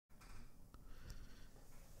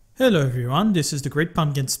Hello everyone, this is the Great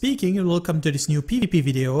Pumpkin speaking and welcome to this new PvP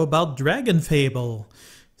video about Dragonfable.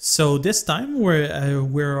 So this time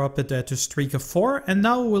we're up at a streak of 4 and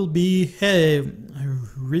now we'll be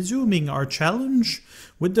resuming our challenge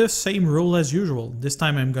with the same rule as usual. This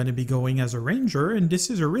time I'm going to be going as a ranger, and this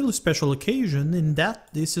is a really special occasion in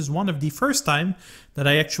that this is one of the first time that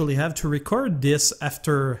I actually have to record this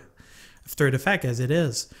after the fact as it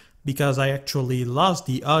is, because I actually lost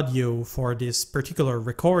the audio for this particular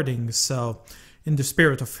recording, so in the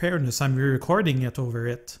spirit of fairness I'm re-recording it over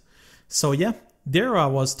it. So yeah, there I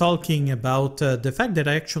was talking about the fact that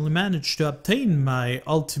I actually managed to obtain my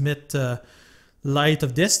ultimate Light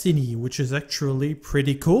of Destiny, which is actually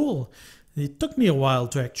pretty cool. It took me a while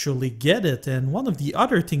to actually get it, and one of the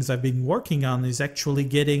other things I've been working on is actually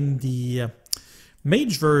getting the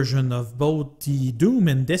mage version of both the Doom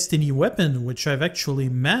and Destiny weapon, which I've actually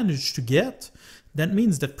managed to get. That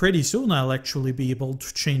means that pretty soon I'll actually be able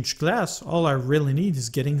to change class. All I really need is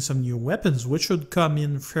getting some new weapons, which should come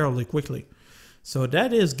in fairly quickly. So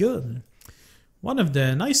that is good. One of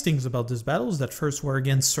the nice things about this battle is that first we're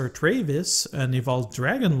against Sir Travis, an evolved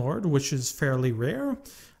Dragon Lord, which is fairly rare.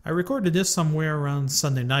 I recorded this somewhere around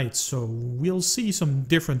Sunday night, so we'll see some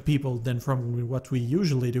different people than from what we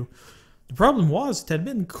usually do. The problem was, it had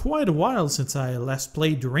been quite a while since I last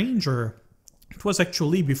played the Ranger. It was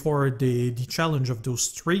actually before the challenge of those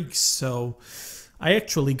streaks, so I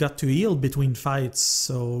actually got to heal between fights,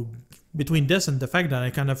 so between this and the fact that I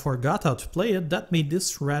kind of forgot how to play it, that made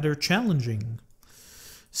this rather challenging.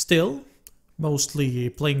 Still, mostly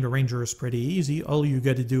playing the Ranger is pretty easy. All you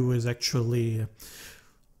gotta do is actually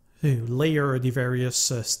layer the various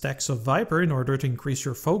stacks of Viper in order to increase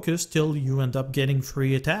your focus till you end up getting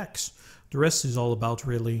free attacks. The rest is all about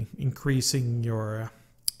really increasing your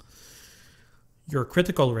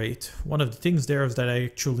critical rate. One of the things there is that I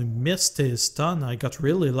actually missed his stun. I got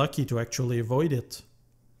really lucky to actually avoid it.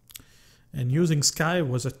 And using Sky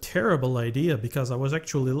was a terrible idea because I was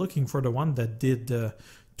actually looking for the one that did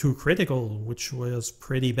 2 critical, which was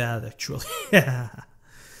pretty bad actually. Oh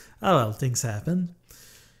well, things happen.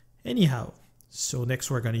 Anyhow, so next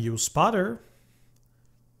we're gonna use Spotter.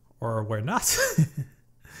 Or we're not.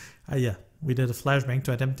 Yeah, we did a flashbang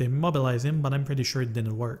to attempt to immobilize him, but I'm pretty sure it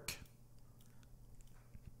didn't work.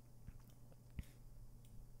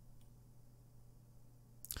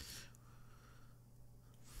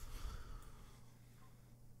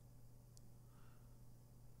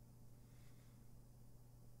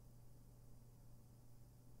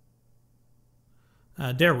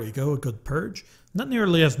 There we go, a good purge. Not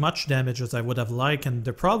nearly as much damage as I would have liked, and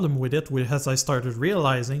the problem with it, as I started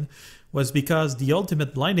realizing, was because the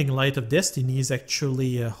ultimate blinding light of destiny is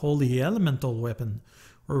actually a holy elemental weapon,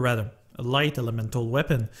 or rather, a light elemental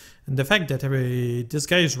weapon, and the fact that this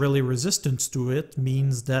guy is really resistant to it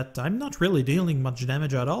means that I'm not really dealing much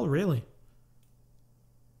damage at all, really.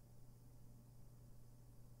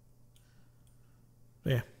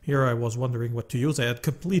 Yeah, here I was wondering what to use. I had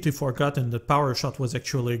completely forgotten that Power Shot was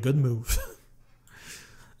actually a good move.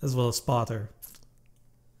 As well as Spotter.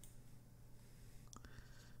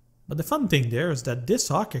 But the fun thing there is that this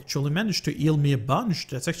Hawk actually managed to heal me a bunch.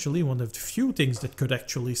 That's actually one of the few things that could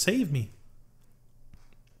actually save me.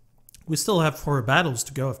 We still have 4 battles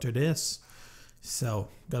to go after this. So,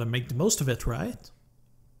 gotta make the most of it, right?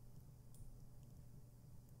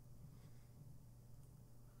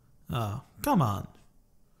 Ah, come on.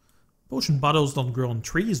 Potion bottles don't grow on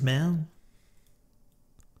trees, man.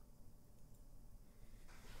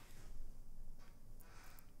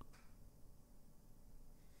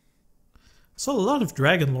 Saw a lot of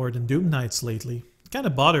Dragon Lord and Doom Knights lately. It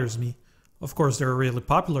kinda bothers me. Of course they're a really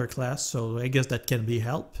popular class, so I guess that can be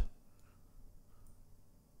help.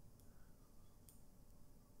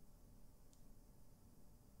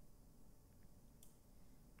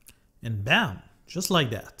 And bam! Just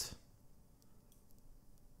like that.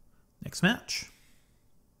 Next match.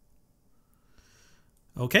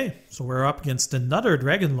 Okay, so we're up against another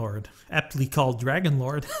Dragon Lord, aptly called Dragon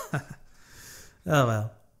Lord. Oh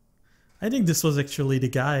well. I think this was actually the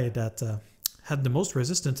guy that had the most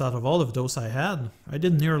resistance out of all of those I had. I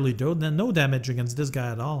did nearly no damage against this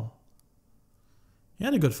guy at all. He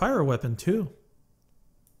had a good fire weapon too.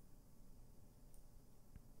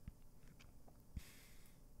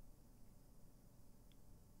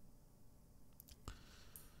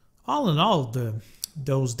 All in all,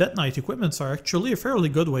 those Death Knight equipments are actually a fairly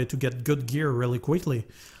good way to get good gear really quickly.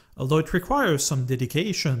 Although it requires some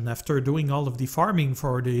dedication after doing all of the farming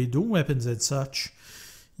for the Doom weapons and such.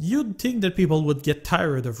 You'd think that people would get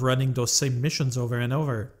tired of running those same missions over and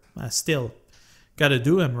over. Still, gotta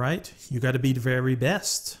do them, right? You gotta be the very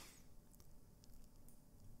best.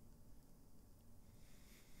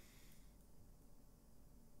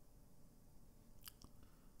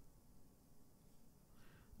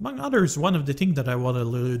 Among others, one of the things that I want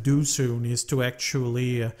to do soon is to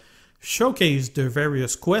actually showcase the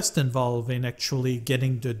various quests involved in actually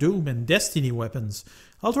getting the Doom and Destiny weapons.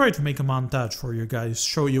 I'll try to make a montage for you guys,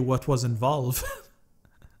 show you what was involved.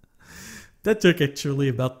 That took actually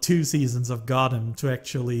about 2 seasons of Gotham to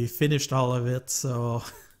actually finish all of it, so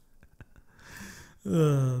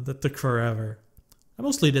that took forever. I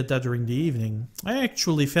mostly did that during the evening. I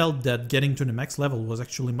actually felt that getting to the max level was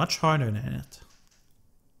actually much harder than it.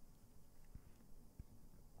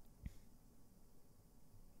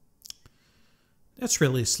 That's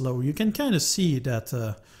really slow. You can kind of see that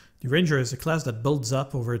the Ranger is a class that builds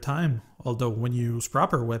up over time, although when you use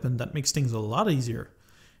proper weapon that makes things a lot easier.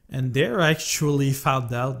 And there I actually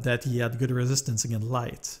found out that he had good resistance against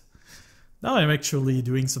light. Now I'm actually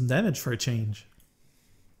doing some damage for a change.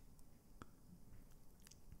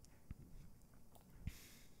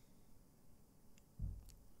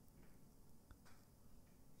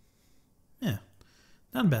 Yeah,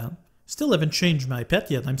 not bad. Still haven't changed my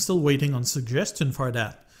pet yet, I'm still waiting on suggestion for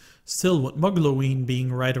that. Still, with Mugloween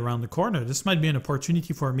being right around the corner, this might be an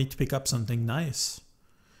opportunity for me to pick up something nice.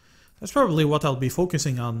 That's probably what I'll be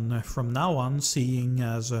focusing on from now on, seeing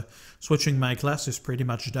as switching my class is pretty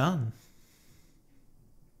much done.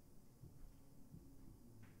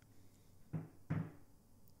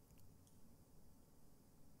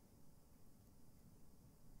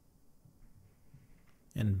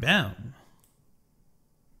 And bam!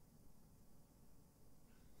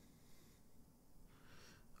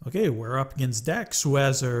 Okay, we're up against Dax, who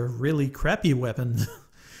has a really crappy weapon.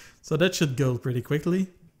 So that should go pretty quickly.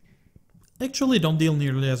 Actually don't deal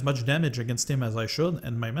nearly as much damage against him as I should,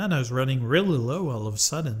 and my mana is running really low all of a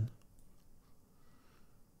sudden.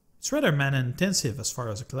 It's rather mana intensive as far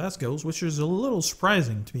as the class goes, which is a little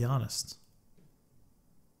surprising to be honest.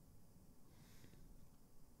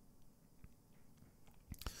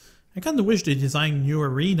 I kinda wish they designed new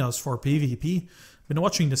arenas for PvP. Been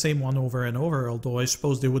watching the same one over and over, although I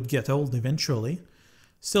suppose they would get old eventually.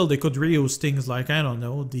 Still, they could reuse things like, I don't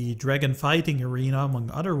know, the dragon fighting arena among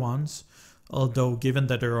other ones. Although, given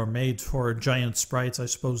that they are made for giant sprites, I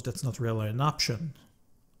suppose that's not really an option.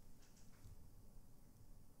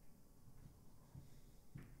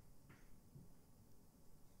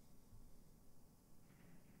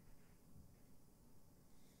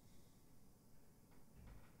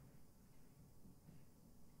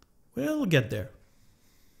 We'll get there.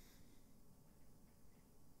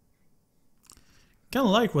 Kinda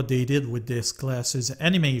like what they did with this class's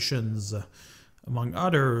animations. Among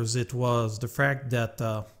others, it was the fact that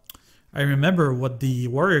I remember what the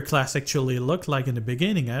warrior class actually looked like in the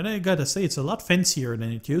beginning, and I gotta say it's a lot fancier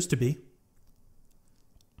than it used to be.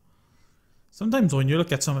 Sometimes when you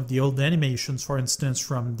look at some of the old animations, for instance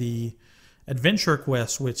from the Adventure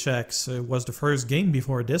Quest, which was the first game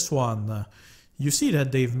before this one, you see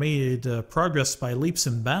that they've made progress by leaps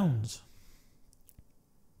and bounds.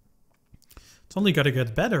 It's only got to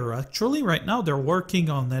get better. Actually, right now they're working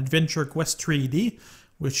on Adventure Quest 3D,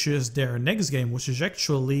 which is their next game, which is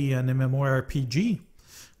actually an MMORPG,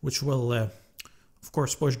 which will, of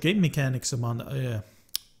course, push game mechanics among,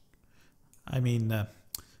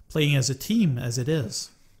 playing as a team as it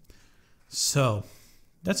is. So,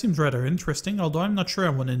 that seems rather interesting, although I'm not sure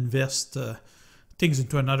I want to invest things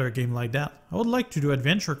into another game like that. I would like to do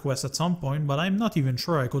Adventure Quest at some point, but I'm not even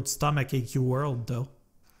sure I could stomach AQ World, though.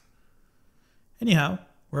 Anyhow,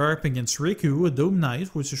 we're up against Riku, a Doom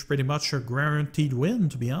Knight, which is pretty much a guaranteed win,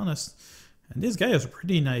 to be honest. And this guy has a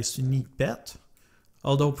pretty nice, unique pet.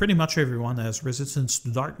 Although pretty much everyone has resistance to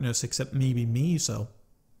darkness except maybe me, so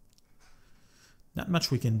not much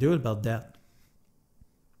we can do about that.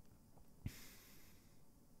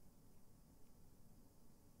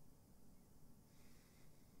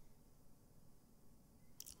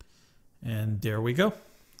 And there we go.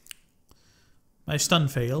 My stun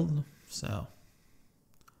failed, so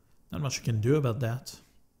not much you can do about that.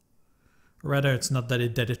 Rather, it's not that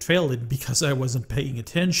it failed, it's because I wasn't paying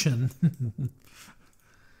attention.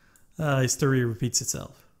 History repeats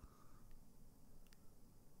itself.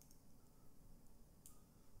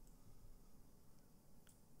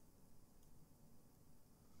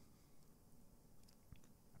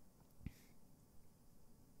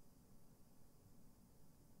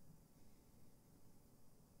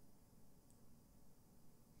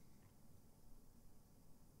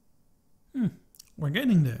 We're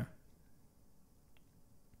getting there.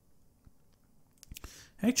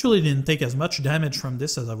 I actually didn't take as much damage from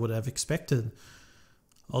this as I would have expected.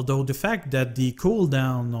 Although the fact that the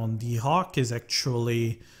cooldown on the Hawk is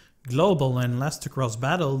actually global and lasts across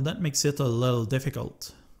battle, that makes it a little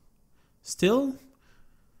difficult. Still,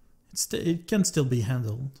 it can still be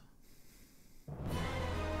handled.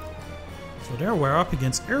 So there we're up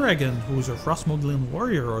against Aragon, who's a Frostmoglin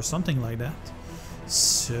warrior or something like that.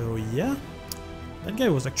 So yeah, that guy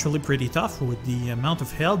was actually pretty tough with the amount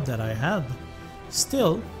of health that I had.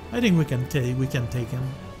 Still, I think we can take him.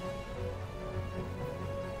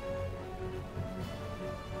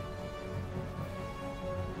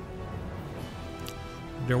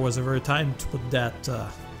 There was ever a time to put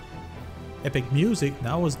that epic music,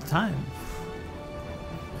 now was the time.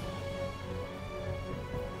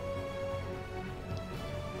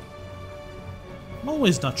 I'm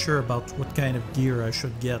always not sure about what kind of gear I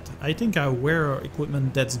should get. I think I wear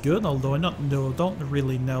equipment that's good, although I don't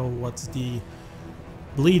really know what's the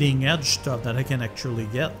bleeding edge stuff that I can actually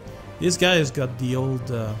get. This guy has got the old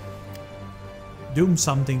Doom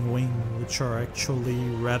something wing, which are actually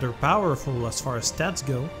rather powerful as far as stats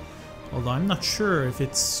go, although I'm not sure if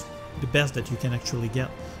it's the best that you can actually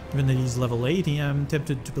get. Given that he's level 80, I'm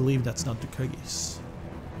tempted to believe that's not the case.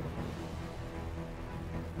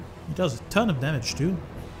 He does a ton of damage too.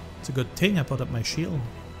 It's a good thing I put up my shield.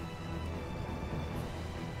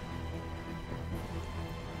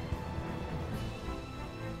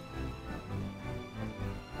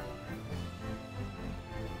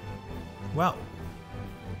 Wow.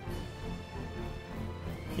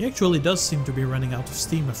 He actually does seem to be running out of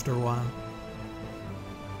steam after a while.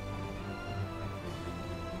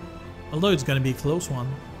 Although it's gonna be a close one.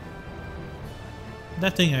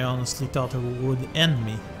 That thing I honestly thought it would end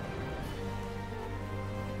me.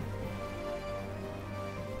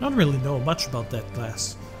 I don't really know much about that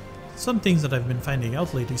class. Some things that I've been finding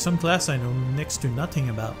out lately, some class I know next to nothing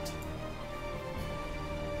about.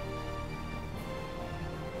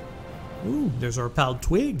 Ooh, there's our pal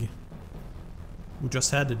Twig, who just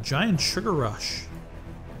had a giant sugar rush.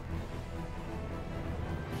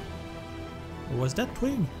 Or was that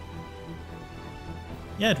Twig?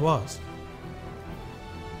 Yeah, it was.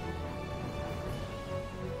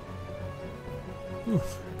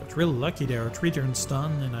 Oof. Got real lucky there, 3 turns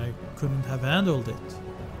stun and I couldn't have handled it.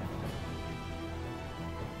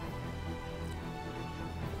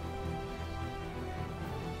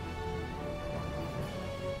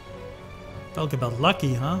 Talk about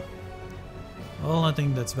lucky, huh? Well, I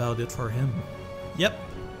think that's about it for him. Yep,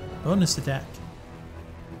 bonus attack.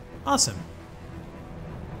 Awesome.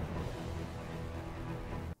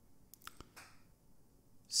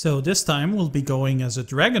 So this time we'll be going as a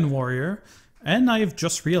Dragon Warrior. And I've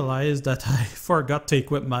just realized that I forgot to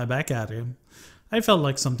equip my back at him. I felt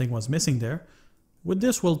like something was missing there. With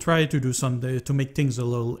this we'll try to do something to make things a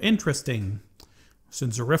little interesting,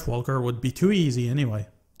 since a Riftwalker would be too easy anyway.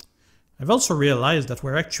 I've also realized that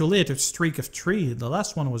we're actually at a streak of 3. The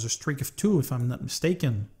last one was a streak of 2 if I'm not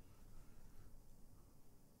mistaken.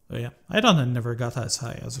 Oh yeah, I thought I never got as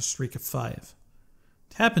high as a streak of 5.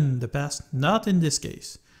 It happened in the past, not in this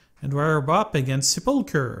case. And we're up against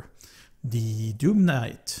Sepulchre, the Doom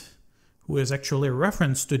Knight, who is actually a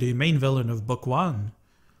reference to the main villain of Book 1.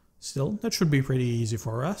 Still, that should be pretty easy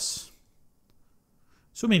for us.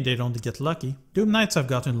 Assuming they don't get lucky. Doom Knights have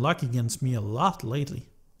gotten lucky against me a lot lately.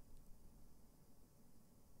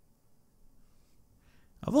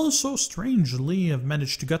 I've also strangely have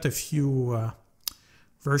managed to get a few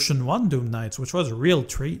version 1 Doom Knights, which was a real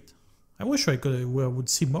treat. I wish I would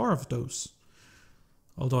see more of those.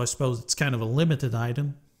 Although I suppose it's kind of a limited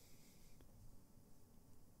item.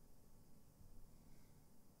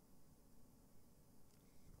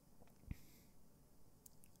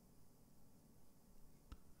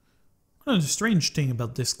 One of the strange thing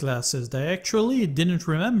about this class is that I actually didn't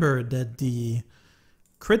remember that the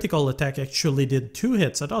critical attack actually did 2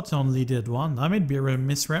 hits. I thought it only did 1. I might be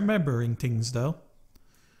misremembering things though.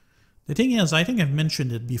 The thing is, I think I've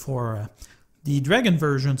mentioned it before, the dragon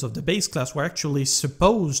versions of the base class were actually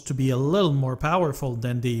supposed to be a little more powerful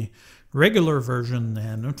than the regular version,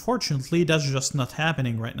 and unfortunately that's just not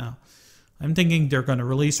happening right now. I'm thinking they're gonna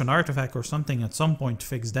release an artifact or something at some point to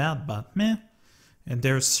fix that, but meh. And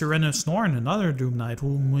there's Serenus Norn, another Doom Knight,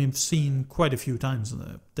 whom we've seen quite a few times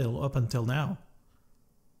up until now.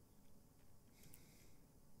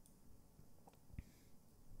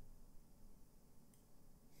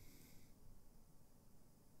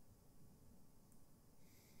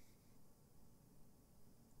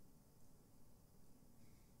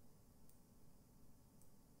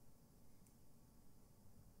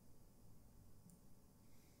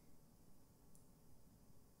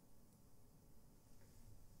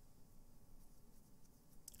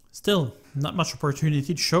 Still, not much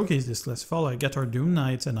opportunity to showcase this class. If all I get are Doom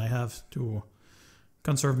Knights and I have to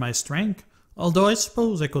conserve my strength. Although I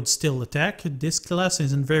suppose I could still attack, this class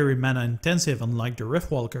isn't very mana intensive unlike the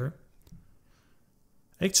Riftwalker.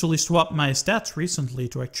 I actually swapped my stats recently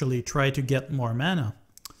to actually try to get more mana.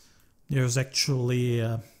 There's actually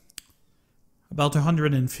about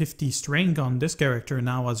 150 strength on this character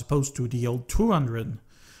now as opposed to the old 200.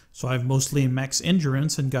 So I've mostly max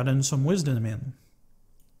endurance and gotten some wisdom in.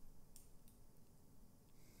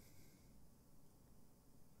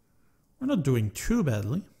 We're not doing too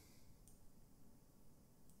badly.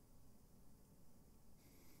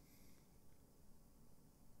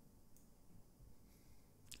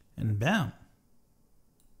 And bam.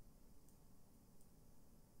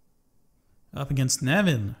 Up against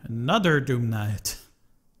Nevin, another Doom Knight.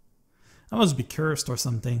 I must be cursed or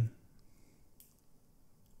something.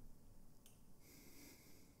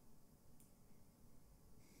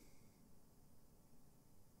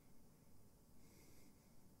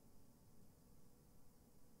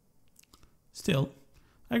 Still,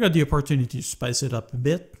 I got the opportunity to spice it up a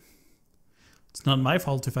bit. It's not my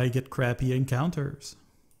fault if I get crappy encounters.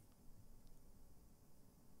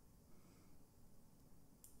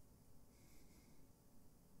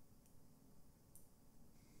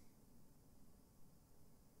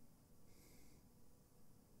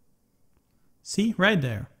 See, right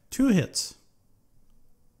there, 2 hits.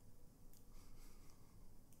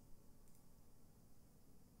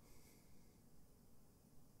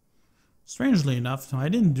 Strangely enough, I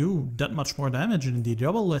didn't do that much more damage in the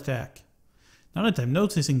double attack. Now that I'm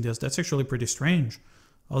noticing this, that's actually pretty strange.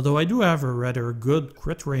 Although I do have a rather good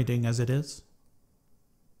crit rating as it is.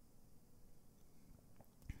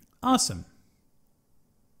 Awesome.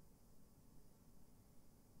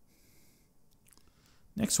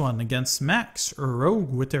 Next one against Max, a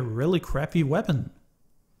rogue with a really crappy weapon.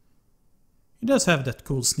 He does have that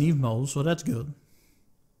cool sneeze mode, so that's good.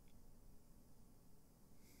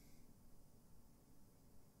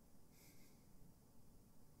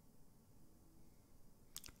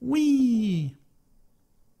 Whee!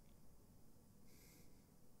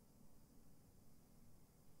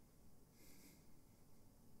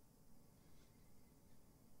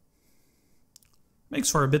 Makes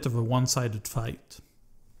for a bit of a one-sided fight.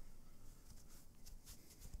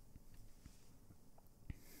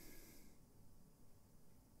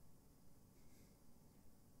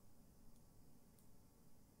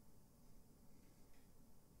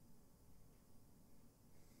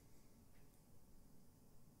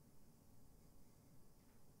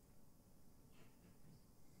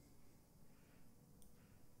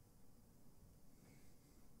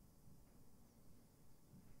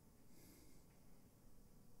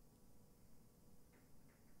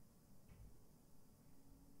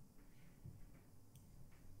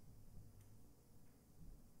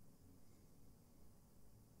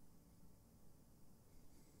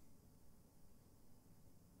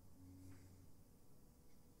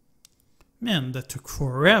 Man, that took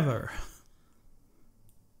forever.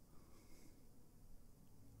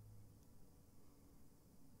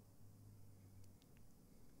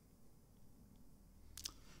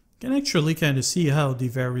 Can actually kind of see how the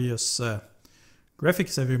various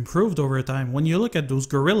graphics have improved over time. When you look at those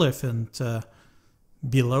gorilla elephant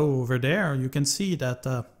below over there, you can see that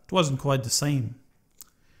it wasn't quite the same.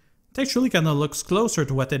 It actually kind of looks closer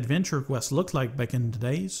to what Adventure Quest looked like back in the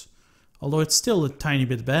days, although it's still a tiny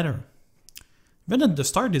bit better. Even at the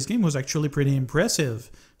start, this game was actually pretty impressive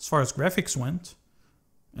as far as graphics went,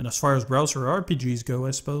 and as far as browser RPGs go,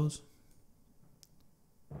 I suppose.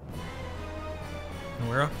 And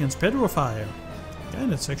we're up against Pedrofire. Yeah,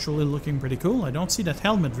 that's actually looking pretty cool. I don't see that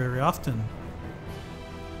helmet very often.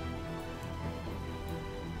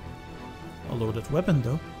 Although that weapon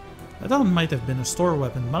though, I thought it might have been a store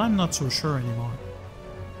weapon, but I'm not so sure anymore.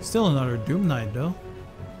 Still another Doom Knight though.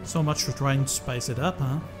 So much for trying to spice it up,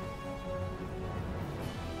 huh?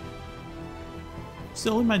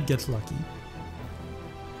 Still, we might get lucky.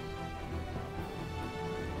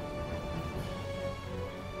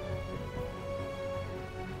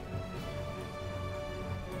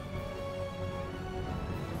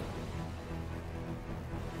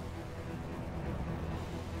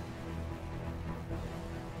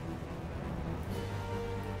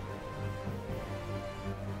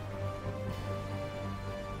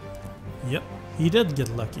 Yep, he did get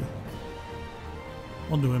lucky.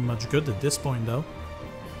 Won't do him much good at this point though.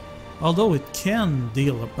 Although it can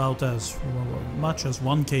deal about as much as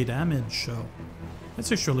 1k damage, so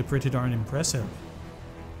that's actually pretty darn impressive.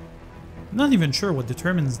 I'm not even sure what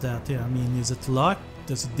determines that. Yeah, I mean, is it luck?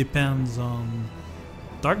 Does it depend on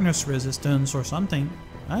darkness resistance or something?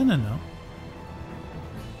 I don't know.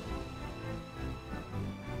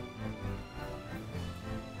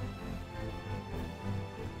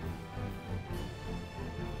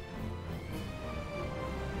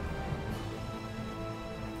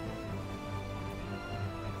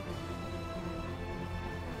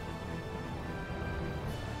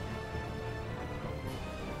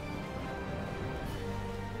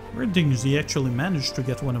 Weird thing is he actually managed to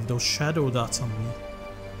get one of those shadow dots on me.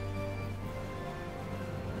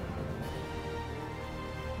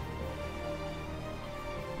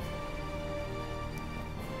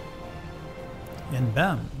 And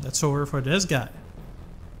bam, that's over for this guy.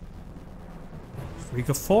 Streak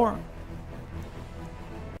of 4.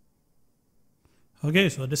 Okay,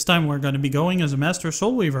 so this time we're going to be going as a Master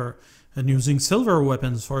Soul Weaver and using silver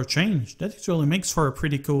weapons for a change. That actually makes for a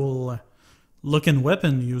pretty cool looking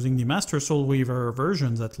weapon using the Master Soul Weaver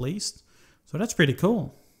versions at least. So that's pretty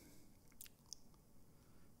cool.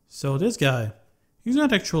 So this guy, he's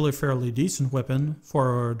got actually a fairly decent weapon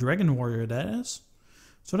for a Dragon Warrior, that is.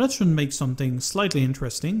 So that should make something slightly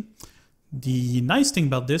interesting. The nice thing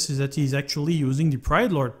about this is that he's actually using the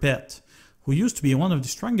Pride Lord pet, who used to be one of the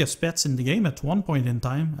strongest pets in the game at one point in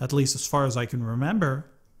time, at least as far as I can remember.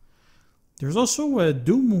 There's also a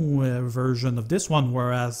Doom version of this one,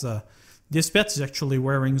 whereas this pet is actually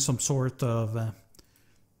wearing some sort of,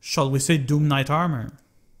 shall we say, Doom Knight armor.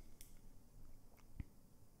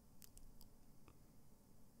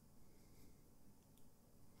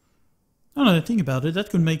 Now that I think about it, that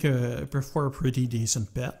could make for a pretty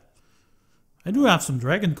decent pet. I do have some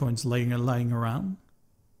dragon coins lying around.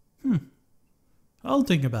 I'll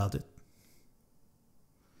think about it.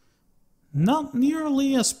 Not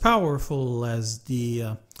nearly as powerful as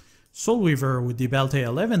the Soul Weaver with the Balte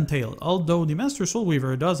 11 tail, although the Master Soul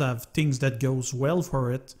Weaver does have things that goes well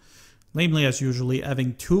for it, namely as usually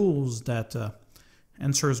having tools that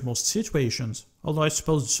answers most situations, although I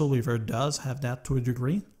suppose the Soul Weaver does have that to a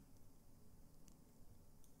degree.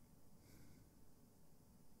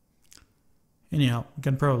 Anyhow, we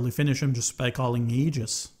can probably finish him just by calling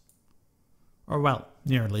Aegis. Or well,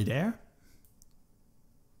 nearly there.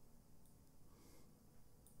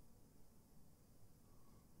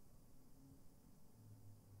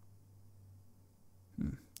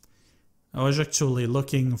 I was actually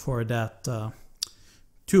looking for that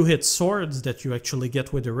 2-hit swords that you actually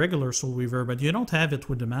get with the regular Soul Weaver, but you don't have it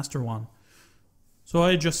with the Master one. So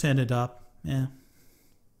I just ended up,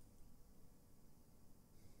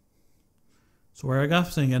 So we're going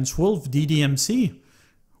against Wolf DDMC,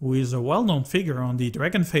 who is a well-known figure on the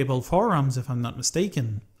Dragonfable forums, if I'm not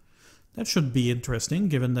mistaken. That should be interesting,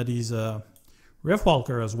 given that he's a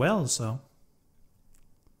Riftwalker as well, so...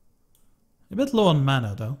 A bit low on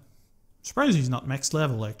mana, though. Surprised he's not max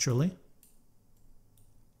level, actually.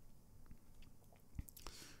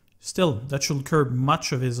 Still, that should curb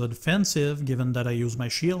much of his offensive, given that I use my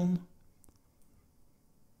shield.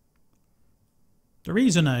 The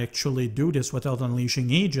reason I actually do this without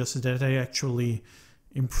unleashing Aegis is that I actually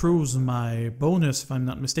improves my bonus, if I'm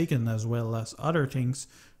not mistaken, as well as other things,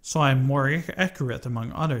 so I'm more accurate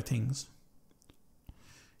among other things.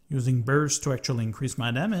 Using burst to actually increase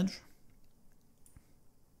my damage.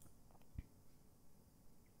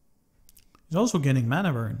 He's also getting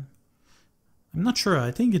mana burn. I'm not sure,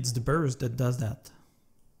 I think it's the burst that does that.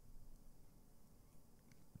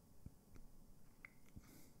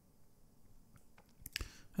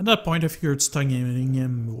 At that point I figured stunning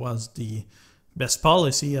him was the best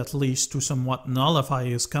policy, at least to somewhat nullify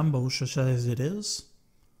his combo such as it is.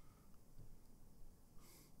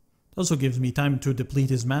 It also gives me time to deplete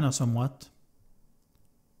his mana somewhat.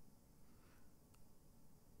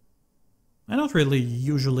 I don't really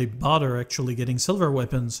usually bother actually getting silver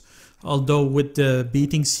weapons, although with the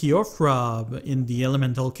beating Siofra in the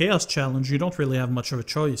Elemental Chaos Challenge you don't really have much of a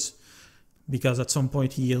choice, because at some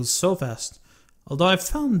point he heals so fast. Although I've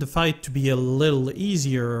found the fight to be a little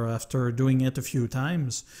easier after doing it a few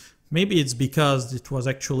times. Maybe it's because it was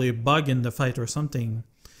actually a bug in the fight or something.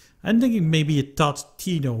 I'm thinking maybe it thought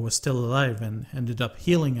Tino was still alive and ended up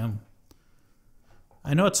healing him.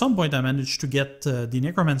 I know at some point I managed to get the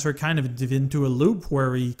Necromancer kind of into a loop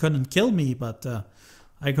where he couldn't kill me, but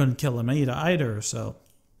I couldn't kill him either, so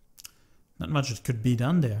not much could be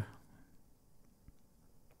done there.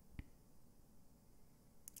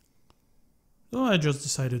 So I just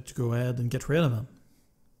decided to go ahead and get rid of him.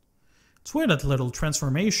 It's weird, that little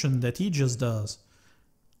transformation that he just does.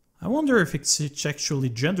 I wonder if it's actually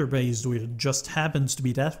gender-based or it just happens to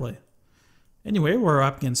be that way. Anyway, we're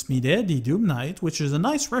up against Mide, the Doom Knight, which is a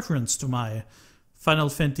nice reference to my Final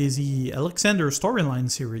Fantasy Alexander storyline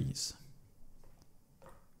series.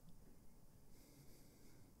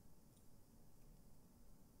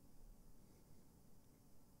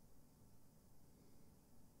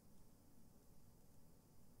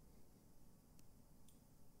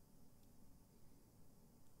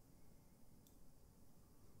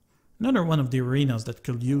 Another one of the arenas that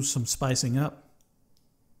could use some spicing up.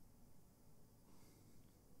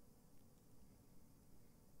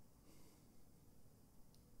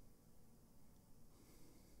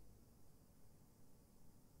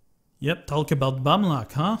 Yep, talk about bum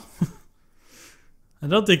luck, huh? I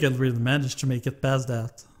don't think I'll really manage to make it past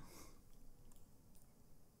that.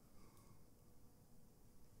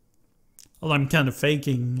 Well, I'm kind of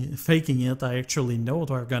faking it. I actually know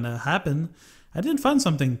what's gonna happen. I did find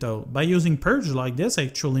something though. By using Purge like this, I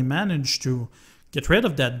actually managed to get rid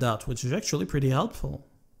of that dot, which is actually pretty helpful.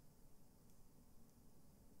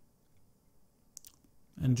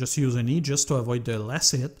 And just use an E just to avoid the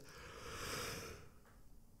last hit.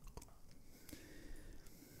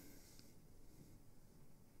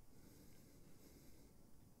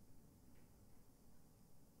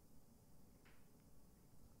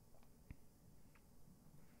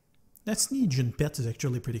 That Sneegeon pet is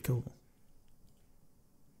actually pretty cool.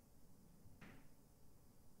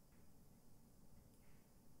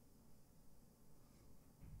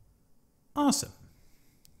 Awesome.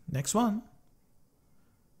 Next one.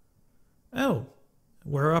 Oh,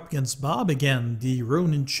 we're up against Bob again, the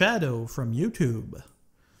Ronin Shadow from YouTube.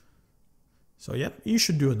 So yep, he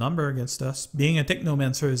should do a number against us. Being a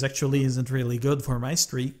Technomancer isn't really good for my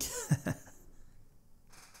streak.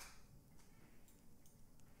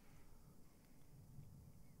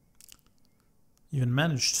 Even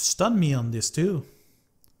managed to stun me on this too.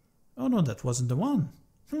 Oh no, that wasn't the one.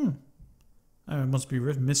 I must be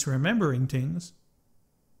misremembering things.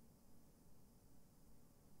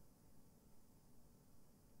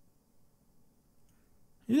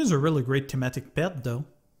 It is a really great thematic pet though.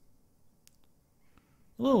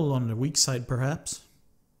 A little on the weak side perhaps.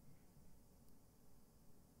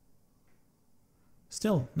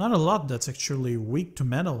 Still, not a lot that's actually weak to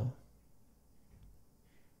metal.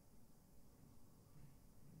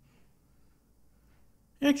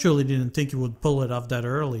 I actually didn't think he would pull it off that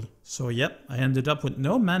early, so yep, I ended up with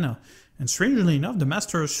no mana, and strangely enough the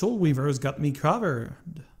Master of Soul Weavers got me covered.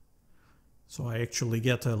 So I actually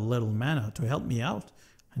get a little mana to help me out,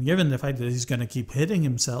 and given the fact that he's gonna keep hitting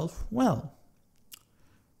himself, well,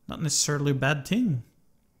 not necessarily a bad thing.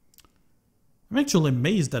 I'm actually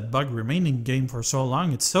amazed that bug remained in game for so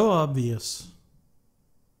long, it's so obvious.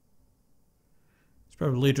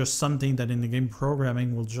 Probably just something that in the game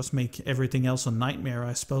programming will just make everything else a nightmare,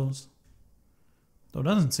 I suppose. Though it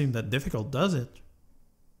doesn't seem that difficult, does it?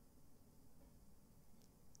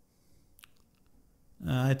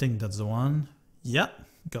 I think that's the one. Yep,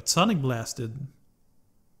 got Sonic Blasted.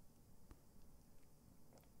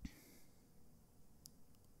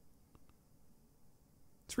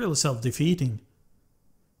 It's really self-defeating.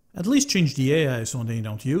 At least change the AI so they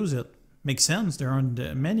don't use it. Makes sense, there aren't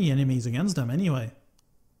many enemies against them anyway.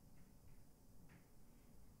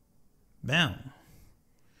 Bam.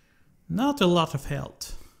 Not a lot of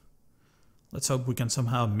health. Let's hope we can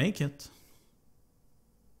somehow make it.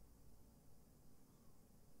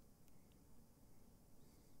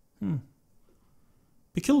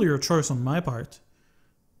 Peculiar choice on my part.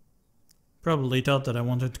 Probably thought that I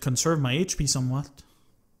wanted to conserve my HP somewhat.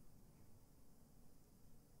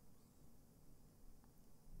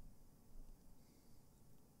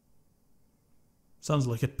 Sounds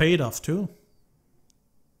like it paid off too.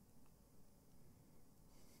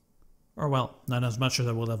 Or well, not as much as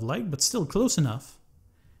I would have liked, but still close enough.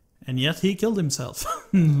 And yet he killed himself.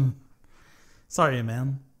 Sorry,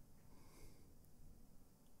 man.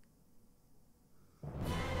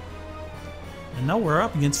 And now we're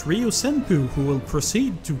up against Ryu Senpu, who will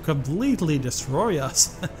proceed to completely destroy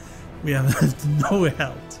us. We have no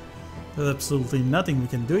health. There's absolutely nothing we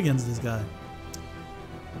can do against this guy.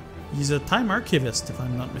 He's a time archivist, if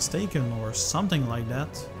I'm not mistaken, or something like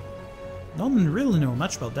that. Don't really know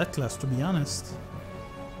much about that class, to be honest.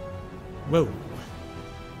 Whoa.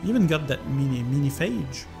 Even got that mini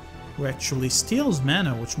phage, who actually steals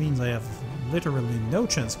mana, which means I have literally no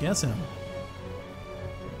chance against him.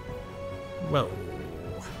 Whoa.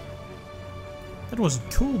 That wasn't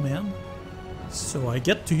cool, man. So I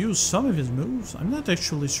get to use some of his moves. I'm not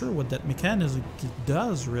actually sure what that mechanism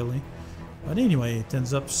does, really. But anyway, it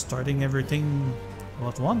ends up starting everything all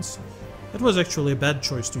at once. It was actually a bad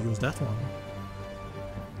choice to use that one.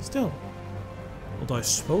 Still. Although I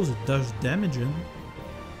suppose it does damage him.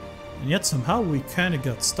 And yet somehow we kinda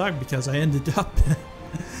got stuck because I ended up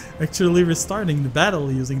actually restarting the battle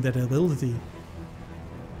using that ability.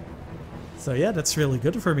 So yeah, that's really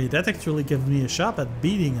good for me. That actually gives me a shot at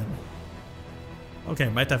beating him. Okay, I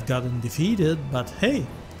might have gotten defeated, but hey,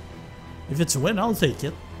 if it's a win, I'll take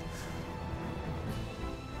it.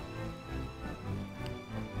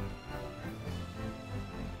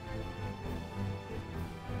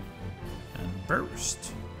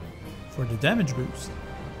 Burst for the damage boost.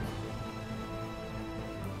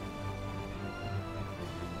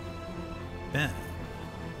 Bam.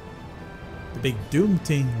 The big Doom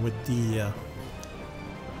thing with the...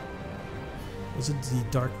 was it the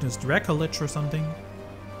Darkness Dracolich or something?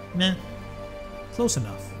 Meh. Close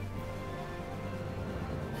enough.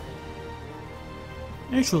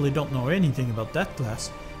 I actually don't know anything about that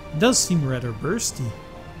class. It does seem rather bursty.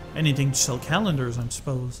 Anything to sell calendars, I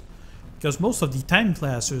suppose. Because most of the time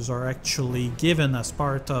classes are actually given as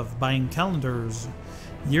part of buying calendars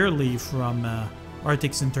yearly from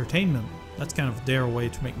Artix Entertainment. That's kind of their way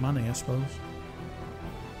to make money, I suppose.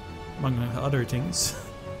 Among other things.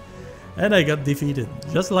 And I got defeated,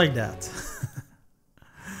 just like that.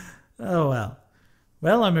 Oh well.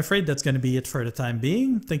 Well, I'm afraid that's going to be it for the time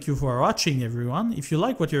being. Thank you for watching, everyone. If you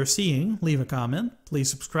like what you're seeing, leave a comment, please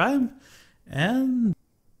subscribe, and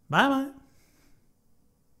bye-bye.